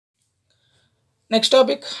Next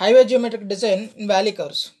topic highway geometric design in valley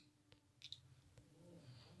curves.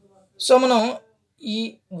 So మనం ఈ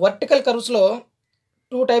vertical కర్వ్స్లో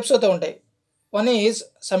 2 types అయితే ఉంటాయి. One is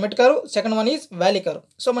summit curve, second one is valley curve.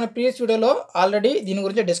 So మన previous వీడియోలో already దీని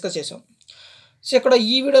గురించి డిస్కస్ చేసాం. సో ఇక్కడ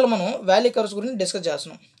ఈ వీడియోలో మనం వ్యాలీ కర్వ్స్ గురించి డిస్కస్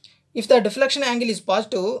చేస్తున్నాం. If the deflection angle is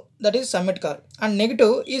positive, that is summit curve, and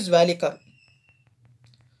negative is valley curve.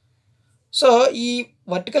 So ఈ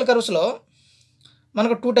వర్టికల్ కర్వ్స్లో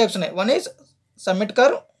మనకు 2 టైప్స్ ఉన్నాయి. One is summit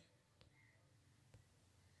curve,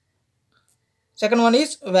 second one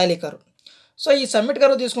is valley curve. So ఈ summit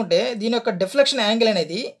curve తీసుకుంటే దీని యొక్క deflection angle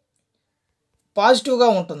అనేది పాజిటివ్గా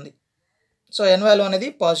ఉంటుంది. సో ఎన్ వాల్యూ అనేది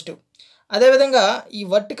పాజిటివ్. అదేవిధంగా ఈ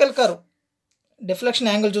వర్టికల్ కర్వ్ డిఫ్లెక్షన్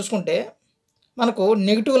యాంగిల్ చూసుకుంటే మనకు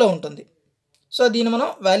నెగిటివ్లో ఉంటుంది. సో దీన్ని మనం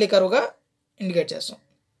వ్యాలీ కర్వ్గా ఇండికేట్ చేస్తాం.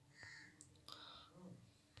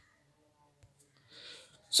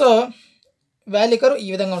 సో వ్యాలీ కర్వ్ ఈ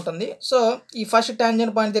విధంగా ఉంటుంది. సో ఈ ఫస్ట్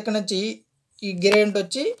టాంజెంట్ పాయింట్ దగ్గర నుంచి ఈ గ్రేడియంట్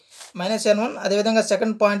వచ్చి -n1, అదేవిధంగా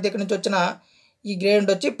సెకండ్ పాయింట్ దగ్గర నుంచి వచ్చిన ఈ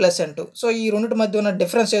గ్రేడియంట్ వచ్చి +n2. సో ఈ రెండింటి మధ్య ఉన్న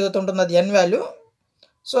డిఫరెన్స్ ఏదైతే ఉంటుందో అది ఎన్ వాల్యూ.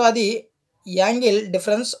 సో అది angle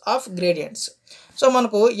difference of gradients. So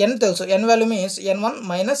మనకు ఎన్ తెలుసు, ఎన్ value means n1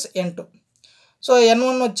 - n2. So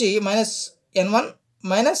n1 వచ్చి -n1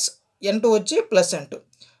 -n2 వచ్చి +n2.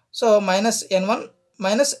 సో -n1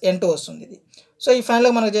 -n2 వస్తుంది ఇది. సో ఈ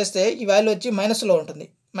ఫైనల్గా మనకు చేస్తే ఈ వాల్యూ వచ్చి మైనస్లో ఉంటుంది,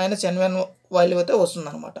 -n1 వాల్యూ అయితే వస్తుంది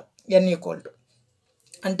అనమాట. n ఈక్వల్ టు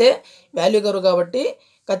అంటే వాల్యూ కర్వ్ కాబట్టి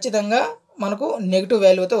ఖచ్చితంగా మనకు నెగిటివ్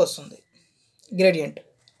వాల్యూ అయితే వస్తుంది gradient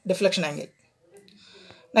deflection angle.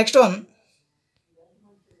 Next one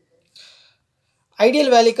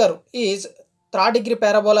ideal valley curve is 3rd degree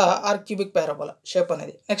parabola are cubic parabola shape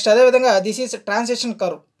అనేది. నెక్స్ట్ అదేవిధంగా this is transition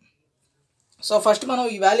curve. So first మనం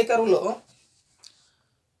ఈ వ్యాలీ కర్వ్లో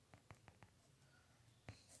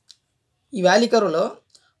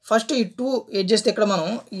ఫస్ట్ ఈ 2 ఎడ్జెస్ ఇక్కడ మనం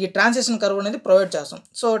ఈ ట్రాన్సిషన్ కర్వ్ అనేది ప్రొవైడ్ చేస్తాం.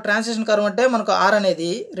 సో ట్రాన్సిషన్ కర్వ్ అంటే మనకు ఆర్ అనేది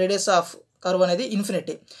రేడియస్ ఆఫ్ కర్వ్ అనేది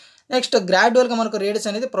ఇన్ఫినిటీ. నెక్స్ట్ గ్రాడ్యువల్గా మనకు రేడియస్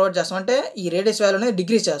అనేది ప్రొవైడ్ చేస్తాం, అంటే ఈ రేడియస్ వాల్యూ అనేది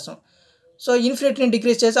డిక్రీజ్ చేస్తాం. సో ఇన్ఫినిటీని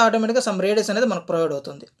డిక్రీజ్ చేసి ఆటోమేటిక్గా సమ్ రేడియస్ అనేది మనకు ప్రొవైడ్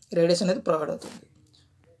అవుతుంది.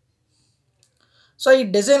 సో ఈ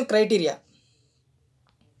డిజైన్ క్రైటీరియా.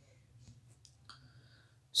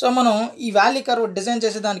 సో మనం ఈ వ్యాలీ కర్వ్ డిజైన్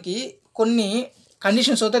చేసేదానికి కొన్ని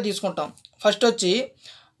కండిషన్స్ అయితే తీసుకుంటాం. ఫస్ట్ వచ్చి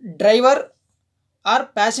driver and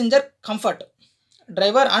passenger comfort.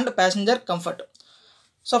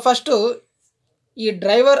 So first ఈ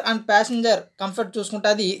డ్రైవర్ అండ్ ప్యాసింజర్ కంఫర్ట్ చూసుకుంటే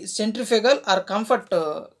అది centrifugal are comfort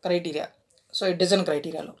criteria. So ఈ డిజైన్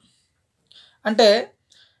క్రైటీరియాలో అంటే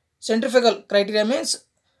centrifugal criteria means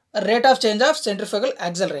rate of change of centrifugal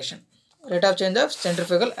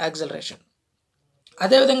acceleration.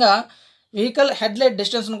 అదేవిధంగా వెహికల్ హెడ్లైట్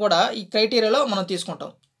డిస్టెన్స్ను కూడా ఈ క్రైటీరియాలో మనం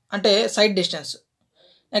తీసుకుంటాం, అంటే సైడ్ డిస్టెన్స్.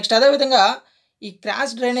 నెక్స్ట్ అదేవిధంగా ఈ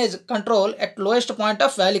cross drainage control at lowest point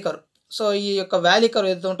of valley curve. So ఈ యొక్క వ్యాలీ కర్వ్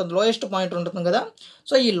ఏదైతే ఉంటుందో లోయెస్ట్ పాయింట్ ఉంటుంది కదా,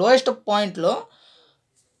 సో ఈ లోయెస్ట్ పాయింట్లో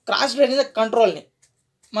క్రాస్ డ్రైనేజ్ కంట్రోల్ని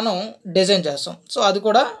మనం డిజైన్ చేస్తాం. సో అది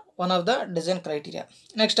కూడా one of the design criteria.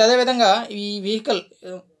 Next అదేవిధంగా ఈ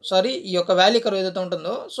ఈ యొక్క వ్యాలీ కర్వ్ ఏదైతే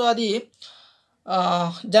ఉంటుందో సో అది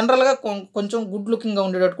జనరల్గా కొంచెం గుడ్ లుకింగ్గా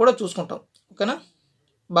ఉండేటట్టు కూడా చూసుకుంటాం, ఓకేనా,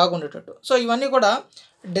 బాగుండేటట్టు. సో ఇవన్నీ కూడా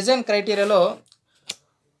డిజైన్ క్రైటీరియాలో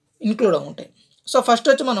ఇంక్లూడ్ అయి ఉంటాయి. సో ఫస్ట్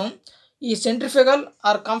వచ్చి మనం ఈ సెంట్రిఫ్యూగల్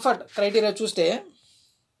ఆర్ కంఫర్ట్ క్రైటీరియా చూస్తే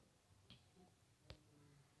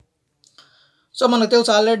సో మనకు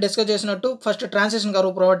తెలుసు ఆల్రెడీ డిస్కస్ చేసినట్టు ఫస్ట్ ట్రాన్సిషన్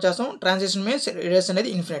కర్వ్ ప్రొవైడ్ చేస్తాం. ట్రాన్సిషన్ మీన్స్ రేడియస్ అనేది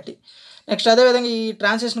ఇన్ఫినిటీ. నెక్స్ట్ అదేవిధంగా ఈ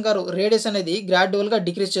ట్రాన్సిషన్ కర్వ్ రేడియస్ అనేది గ్రాడ్యువల్గా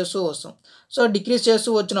డిక్రీజ్ చేస్తూ వస్తాం. సో డిక్రీజ్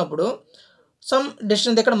చేస్తూ వచ్చినప్పుడు సమ్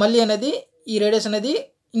డిస్టెన్స్ ఇక్కడ మళ్ళీ అనేది ఈ రేడియస్ అనేది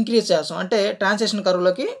ఇంక్రీజ్ చేస్తాం, అంటే ట్రాన్సిషన్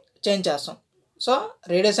కర్వ్లోకి చేంజ్ చేస్తాం. సో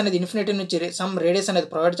రేడియస్ అనేది ఇన్ఫినిటీ నుంచి సమ్ రేడియస్ అనేది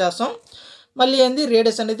ప్రొవైడ్ చేస్తాం, మళ్ళీ ఏంది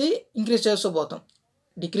రేడియస్ అనేది ఇంక్రీజ్ చేస్తూ పోతాం,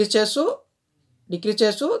 డిక్రీజ్ చేస్తూ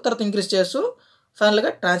తర్వాత ఇంక్రీజ్ చేస్తూ ఫైనల్గా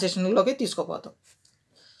ట్రాన్సిషన్లోకి తీసుకుపోతాం.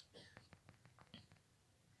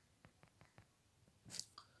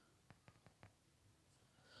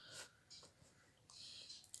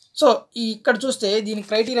 సో ఇక్కడ చూస్తే దీని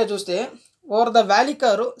క్రైటీరియా చూస్తే over the valley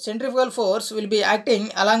curve centrifugal force will be acting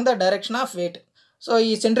along the direction of weight. So ఈ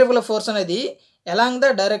సెంట్రిఫ్యూగల్ ఫోర్స్ అనేది along the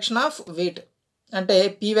direction of weight, అంటే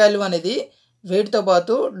పీ వాల్యూ అనేది వెయిట్తో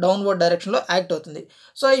పాటు డౌన్వర్డ్ డైరెక్షన్లో యాక్ట్ అవుతుంది.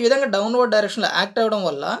 సో ఈ విధంగా డౌన్వర్డ్ డైరెక్షన్లో యాక్ట్ అవ్వడం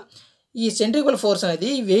వల్ల ఈ సెంట్రిఫ్యూగల్ ఫోర్స్ అనేది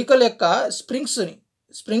వెహికల్ యొక్క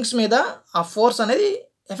స్ప్రింగ్స్ మీద ఆ ఫోర్స్ అనేది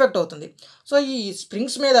ఎఫెక్ట్ అవుతుంది. సో ఈ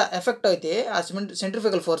స్ప్రింగ్స్ మీద ఎఫెక్ట్ అయితే ఆ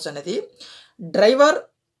సెంట్రిఫ్యూగల్ ఫోర్స్ అనేది డ్రైవర్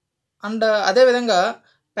అండ్ అదేవిధంగా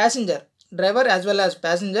driver as well as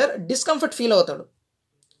passenger discomfort feel అవుతాడు.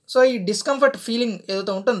 సో ఈ డిస్కంఫర్ట్ ఫీలింగ్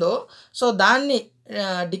ఏదైతే ఉంటుందో సో దాన్ని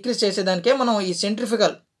డిక్రీజ్ చేసేదానికే మనం ఈ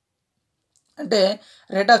సెంట్రిఫ్యూగల్ అంటే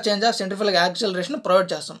rate of change of centrifugal acceleration provide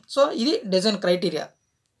చేస్తాం. సో ఇది డిజైన్ క్రైటీరియా.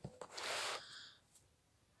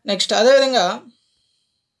 నెక్స్ట్ అదేవిధంగా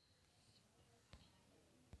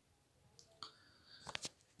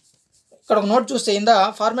ఇక్కడ ఒక నోట్ చూస్తే in the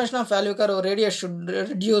formation of value curve radius should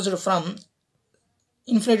reduced from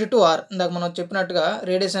infinity to are. ఇందాక మనం చెప్పినట్టుగా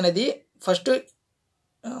రేడియస్ అనేది ఫస్ట్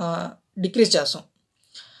డిక్రీజ్ చేస్తాం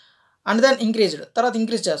అండ్ దెన్ ఇంక్రీజ్డ్, తర్వాత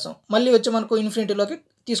ఇంక్రీజ్ చేస్తాం, మళ్ళీ వచ్చి మనకు ఇన్ఫినిటీలోకి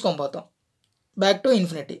తీసుకొని పోతాం, back to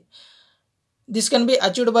infinity. This can be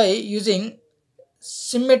achieved by using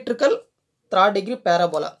symmetrical third degree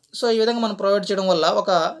parabola. So ఈ విధంగా మనం ప్రొవైడ్ చేయడం వల్ల ఒక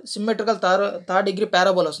సిమ్మెట్రికల్ థర్డ్ డిగ్రీ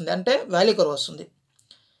పారాబోలా వస్తుంది, అంటే వాల్యూ కర్వ్ వస్తుంది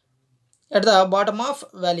at the bottom of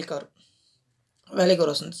value curve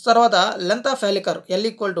వస్తుంది. తర్వాత length of value curve L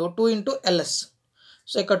equal to 2 into LS.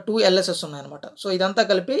 So ఇక్కడ 2 LSS ఉన్నాయన్నమాట. సో ఇదంతా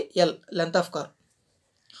కలిపి L length of curve.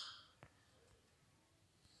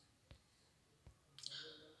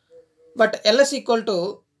 But LS equal to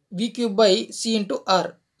V³/C into R.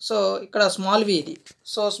 So ఇక్కడ small v ఇది.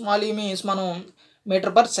 So small v means మనం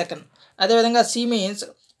metre per second. అదేవిధంగా C means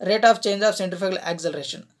rate of change of centrifugal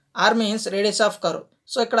acceleration, R means radius of curve.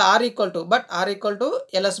 So ఇక్కడ R equal to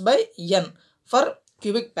LS/N for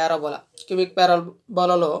cubic parabola. Cubic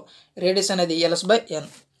పారాబోలాలో radius అనేది LS/N.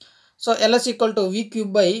 So LS equal to V³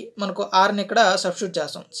 మనకు Rని ఇక్కడ substitute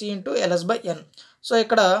చేస్తాం, C into LS/N. So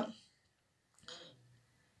ఇక్కడ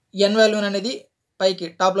N వాల్యూని అనేది పైకి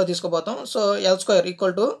టాప్లో తీసుకుపోతాం. So L²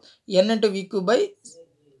 equal to N into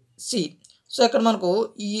V³/C. So ఇక్కడ మనకు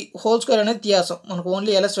ఈ హోల్ స్క్వేర్ అనేది తీయాసం, మనకు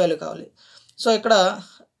ఓన్లీ LS వాల్యూ కావాలి. సో ఇక్కడ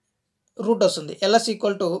రూట్ వస్తుంది, LS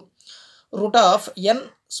equal to root of N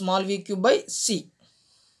small V³/C.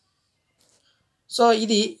 So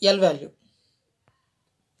ఇది L value.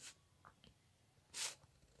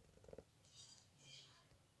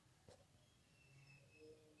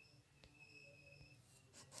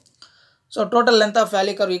 So total length of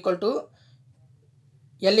value curve equal to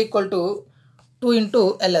L equal to 2 into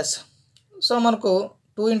LS. So మనకు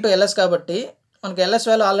 2 into LS కాబట్టి మనకు LS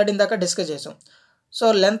value already ఇందాక discuss చేసాం. So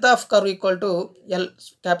length of curve equal to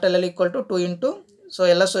capital L equal to 2 into, so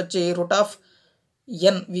LS వచ్చి root of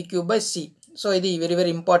N V³/C. So ఇది very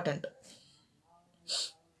very important.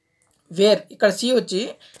 Wear ఇక్కడ C వచ్చి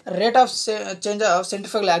rate of change of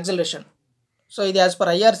centrifugal acceleration. So ఇది as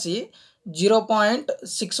per IRC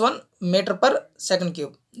 0.61 metre per second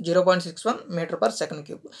cube. 0.61 metre per second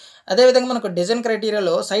cube. అదేవిధంగా మనకు design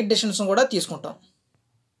క్రైటీరియాలో side distance కూడా తీసుకుంటాం.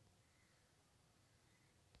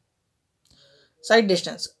 Side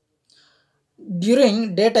distance during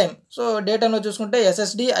day time. So day టైంలో చూసుకుంటే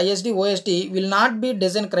SSD, ISD, OSD will not be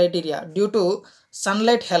design criteria due to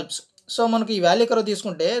sunlight helps. So మనకు ఈ value curve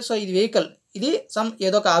తీసుకుంటే, so ఇది వెహికల్, ఇది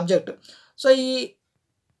ఏదో ఒక ఆబ్జెక్ట్. సో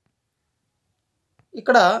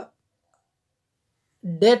ఇక్కడ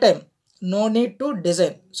day time no need to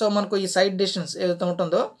design. So మనకు ఈ సైడ్ డిస్టెన్స్ ఏదైతే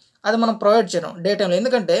ఉంటుందో అది మనం ప్రొవైడ్ చేయడం డే టైంలో,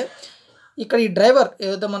 ఎందుకంటే ఇక్కడ ఈ డ్రైవర్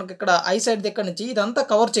ఏదైతే మనకి ఇక్కడ ఐ సైడ్ దగ్గర నుంచి ఇదంతా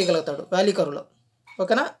కవర్ చేయగలుగుతాడు వాల్యూ కర్వ్లో,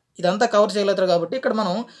 ఓకేనా, ఇదంతా కవర్ చేయగలుగుతాడు. కాబట్టి ఇక్కడ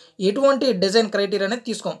మనం ఎటువంటి డిజైన్ క్రైటీరియా అనేది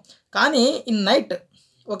తీసుకోం. కానీ ఇన్ నైట్,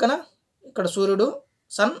 ఓకేనా, ఇక్కడ సూర్యుడు,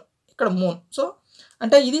 సన్, ఇక్కడ మూన్. సో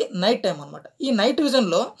అంటే ఇది నైట్ టైం అనమాట. ఈ నైట్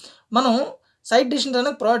విజన్లో మనం సైడ్ డిస్టెన్స్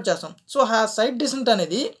అనేది ప్రొవైడ్ చేస్తాం. సో ఆ సైడ్ డిస్టెన్స్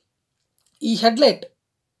అనేది ఈ హెడ్లైట్,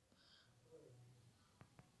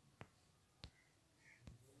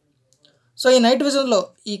 సో ఈ నైట్ విజన్లో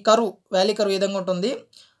ఈ కర్వ్ వాల్యూ కర్వ్ ఈ విధంగా ఉంటుంది.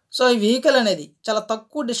 సో ఈ వెహికల్ అనేది చాలా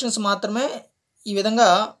తక్కువ డిస్టెన్స్ మాత్రమే ఈ విధంగా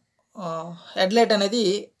హెడ్లైట్ అనేది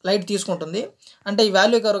లైట్ తీసుకుంటుంది. అంటే ఈ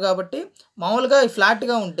వాల్యూ కర్వ్ కాబట్టి మామూలుగా ఈ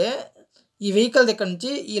ఫ్లాట్గా ఉంటే ఈ వెహికల్ దగ్గర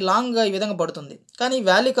నుంచి ఈ లాంగ్గా ఈ విధంగా పడుతుంది. కానీ ఈ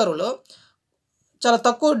వాల్యూ కర్వ్లో చాలా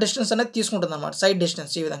తక్కువ డిస్టెన్స్ అనేది తీసుకుంటుంది అన్నమాట, సైడ్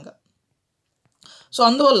డిస్టెన్స్ ఈ విధంగా. సో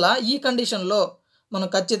అందువల్ల ఈ కండిషన్లో మనం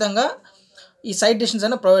ఖచ్చితంగా ఈ సైడ్ డిస్టెన్స్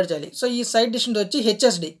అనేది ప్రొవైడ్ చేయాలి. సో ఈ సైడ్ డిస్టెన్స్ వచ్చి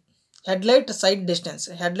HSD, హెడ్లైట్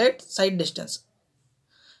సైడ్ డిస్టెన్స్.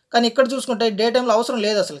 కానీ ఇక్కడ చూసుకుంటే డే టైంలో అవసరం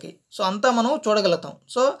లేదు అసలుకి. సో అంతా మనం చూడగలుగుతాం.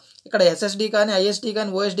 సో ఇక్కడ SSD కానీ, ISD కానీ,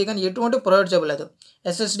 OSD కానీ ఎటువంటి ప్రొవైడ్ చేయలేదు.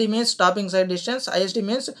 SSD means stopping side distance, ISD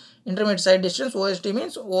means intermediate side distance, OSD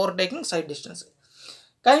means overtaking side distance.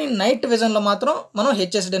 కానీ నైట్ విజన్లో మాత్రం మనం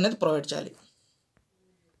HSD అనేది ప్రొవైడ్ చేయాలి.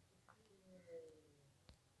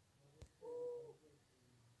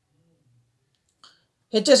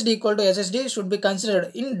 HSD equal to SSD should be considered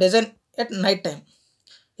in design at night time.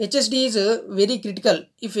 HSD is very critical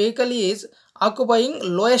if vehicle is occupying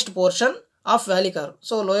lowest portion of valley curve.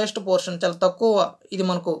 So lowest portion చాలా తక్కువ ఇది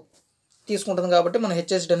మనకు తీసుకుంటుంది కాబట్టి మనం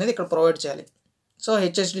HSD అనేది ఇక్కడ ప్రొవైడ్ చేయాలి. సో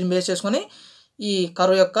HSDని బేస్ చేసుకొని ఈ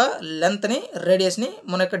కర్వ్ యొక్క లెంత్ని, రేడియస్ని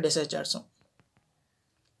మనం ఇక్కడ డిసైడ్ చేస్తాం.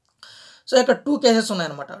 సో ఇక్కడ 2 కేసెస్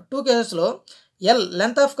ఉన్నాయన్నమాట. 2 కేసెస్లో L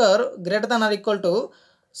length of curve greater than or equal to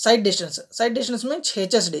side distance means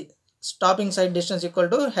HSD, stopping side distance equal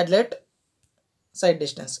to headlight side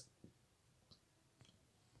distance.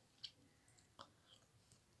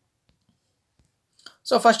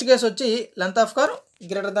 So first case వచ్చి length of car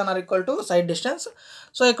greater than or equal to side distance.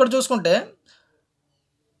 So ఇక్కడ చూసుకుంటే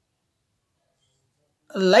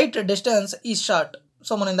light distance ఈ short.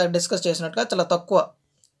 So మనం ఇందాక discuss చేసినట్టుగా చాలా తక్కువ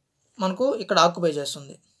మనకు ఇక్కడ ఆక్యుపై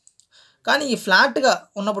చేస్తుంది. కానీ ఈ ఫ్లాట్గా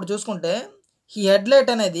ఉన్నప్పుడు చూసుకుంటే ఈ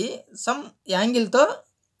హెడ్లైట్ అనేది సమ్ యాంగిల్తో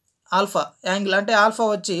ఆల్ఫా యాంగిల్, అంటే ఆల్ఫా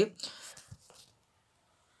వచ్చి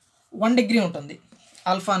 1 డిగ్రీ ఉంటుంది.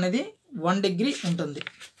 ఆల్ఫా అనేది 1 డిగ్రీ ఉంటుంది.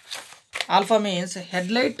 Alpha means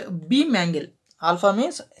headlight beam angle. Alpha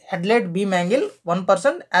means headlight beam angle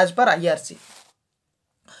 1% as per IRC.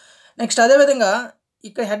 Next అదేవిధంగా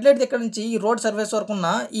ఇక్కడ హెడ్లైట్ దగ్గర నుంచి ఈ రోడ్ సర్ఫేస్ వరకు ఉన్న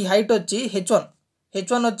ఈ హైట్ వచ్చి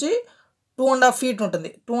హెచ్1 వచ్చి 2.5 feet ఉంటుంది.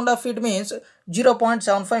 2.5 feet means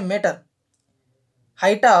 0.75 meter.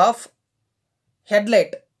 Height of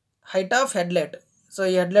headlight. So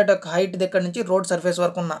ఈ హెడ్లైట్ యొక్క హైట్ దగ్గర నుంచి రోడ్ సర్ఫేస్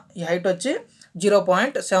వరకు ఉన్న ఈ హైట్ వచ్చి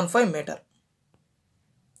 0.75 meter.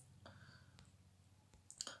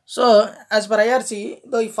 So as per IRC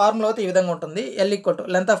ఈ ఫార్ములా అయితే ఈ విధంగా ఉంటుంది. L equal to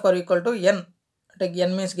length of curve equal to ఎన్, అంటే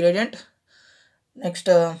ఎన్ means gradient. Next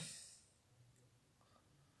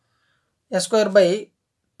yes square by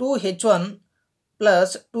 2h1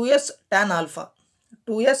 plus 2s tan alpha.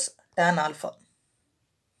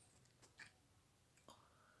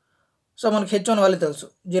 So మనకి h1 వాల్యూ తెలుసు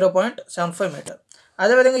 0.75 meter.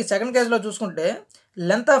 అదేవిధంగా ఈ సెకండ్ కేసులో చూసుకుంటే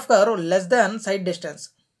length of curve less than side distance.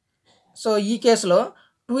 So ఈ కేసులో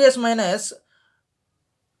 2s minus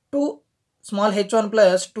 2 small h1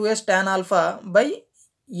 plus 2s tan alpha by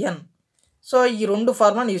n. So ఈ రెండు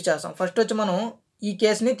ఫార్ములాని యూజ్ చేస్తాం. ఫస్ట్ వచ్చి మనం ఈ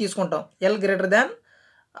కేసుని తీసుకుంటాం, L greater than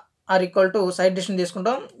or equal to side distance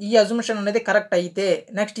తీసుకుంటాం. ఈ అజంప్షన్ అనేది కరెక్ట్ అయితే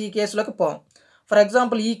నెక్స్ట్ ఈ కేసులోకి పోం. ఫర్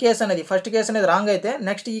ఎగ్జాంపుల్ ఈ కేసు అనేది ఫస్ట్ కేసు అనేది రాంగ్ అయితే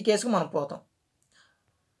నెక్స్ట్ ఈ కేసుకి మనం పోతాం.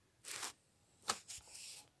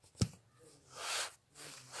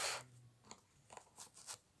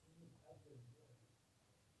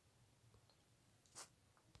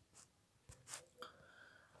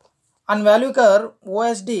 On value curve,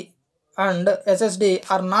 OSD and SSD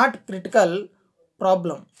are not critical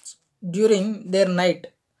problems during their night.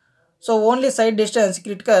 So only side distance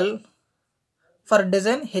critical for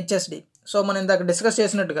design HSD. So మనం ఇందాక డిస్కస్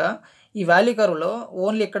చేసినట్టుగా ఈ వాల్యూ కర్వ్లో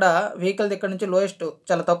ఓన్లీ ఇక్కడ వెహికల్ దగ్గర నుంచి లోయెస్ట్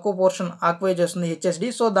చాలా తక్కువ పోర్షన్ ఆక్యుపై చేస్తుంది హెచ్ఎస్డి.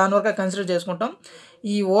 సో దాని వరకు కన్సిడర్ చేసుకుంటాం.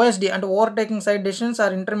 ఈ ఓఎస్డి అంటే overtaking side distance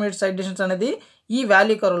are intermediate side distance అనేది ఈ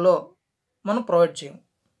వాల్యూ కర్వ్లో మనం ప్రొవైడ్ చేయం.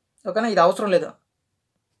 ఓకేనా, ఇది అవసరం లేదు,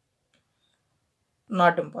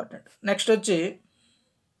 నాట్ ఇంపార్టెంట్. నెక్స్ట్ వచ్చి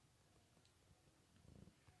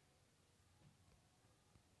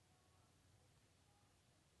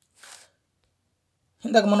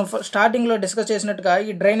ఇందాక మనం స్టార్టింగ్లో డిస్కస్ చేసినట్టుగా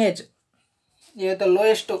ఈ డ్రైనేజ్ ఏదైతే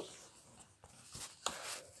లోయెస్ట్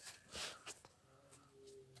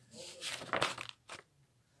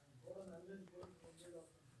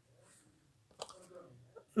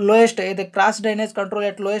ఏదైతే cross drainage control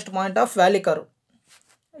at lowest point of valley curve,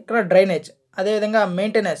 ఇక్కడ డ్రైనేజ్. అదేవిధంగా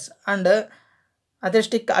మెయింటెనెన్స్ అండ్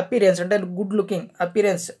అథెస్టిక్ అపీరెన్స్ అంటే good looking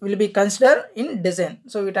appearance will be consider in design.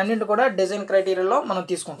 So వీటన్నింటి కూడా డిజైన్ క్రైటీరియాలో మనం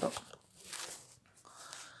తీసుకుంటాం.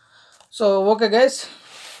 సో ఓకే గైస్,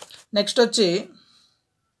 నెక్స్ట్ వచ్చి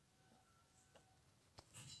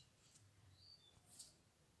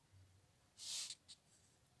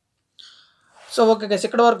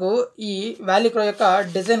ఇక్కడ వరకు ఈ వాల్యూ కర్వ్ యొక్క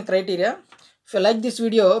design criteria. If you like this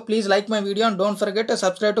video, please like my video and don't forget to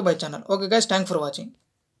subscribe to my channel. Okay guys, thanks for watching.